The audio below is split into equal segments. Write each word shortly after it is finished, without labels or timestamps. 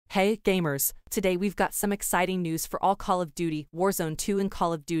Hey gamers, today we've got some exciting news for all Call of Duty, Warzone 2 and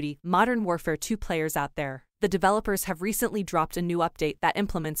Call of Duty, Modern Warfare 2 players out there. The developers have recently dropped a new update that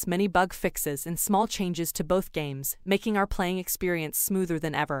implements many bug fixes and small changes to both games, making our playing experience smoother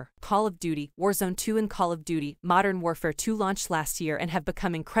than ever. Call of Duty, Warzone 2 and Call of Duty, Modern Warfare 2 launched last year and have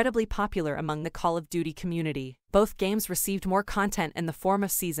become incredibly popular among the Call of Duty community. Both games received more content in the form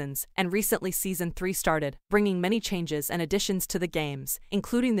of seasons, and recently Season 3 started, bringing many changes and additions to the games,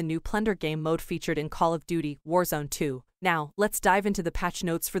 including the new Plunder game mode featured in Call of Duty, Warzone 2. Now, let's dive into the patch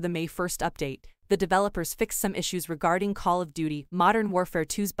notes for the May 1st update. The developers fixed some issues regarding Call of Duty, Modern Warfare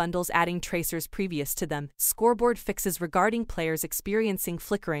 2's bundles, adding tracers previous to them, scoreboard fixes regarding players experiencing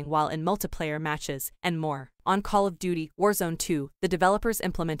flickering while in multiplayer matches, and more. On Call of Duty, Warzone 2, the developers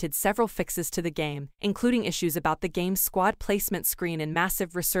implemented several fixes to the game, including issues about the game's squad placement screen and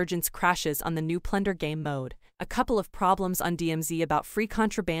massive resurgence crashes on the new Plunder game mode. A couple of problems on DMZ about free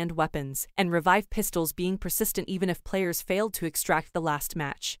contraband weapons, and revive pistols being persistent even if players failed to extract the last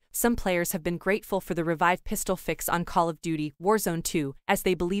match. Some players have been grateful for the revive pistol fix on Call of Duty, Warzone 2, as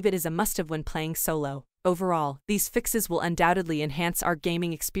they believe it is a must-have when playing solo. Overall, these fixes will undoubtedly enhance our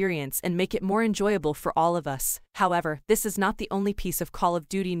gaming experience and make it more enjoyable for all of us. However, this is not the only piece of Call of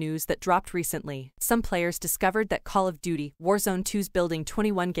Duty news that dropped recently. Some players discovered that Call of Duty, Warzone 2's Building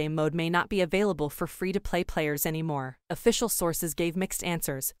 21 game mode may not be available for free-to-play players anymore. Official sources gave mixed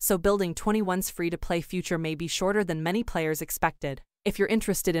answers, so Building 21's free-to-play future may be shorter than many players expected. If you're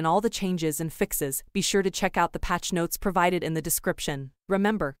interested in all the changes and fixes, be sure to check out the patch notes provided in the description.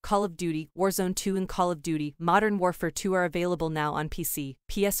 Remember, Call of Duty, Warzone 2 and Call of Duty, Modern Warfare 2 are available now on PC,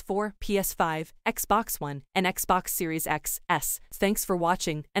 PS4, PS5, Xbox One, and Xbox Series X, S. Thanks for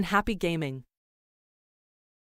watching, and happy gaming!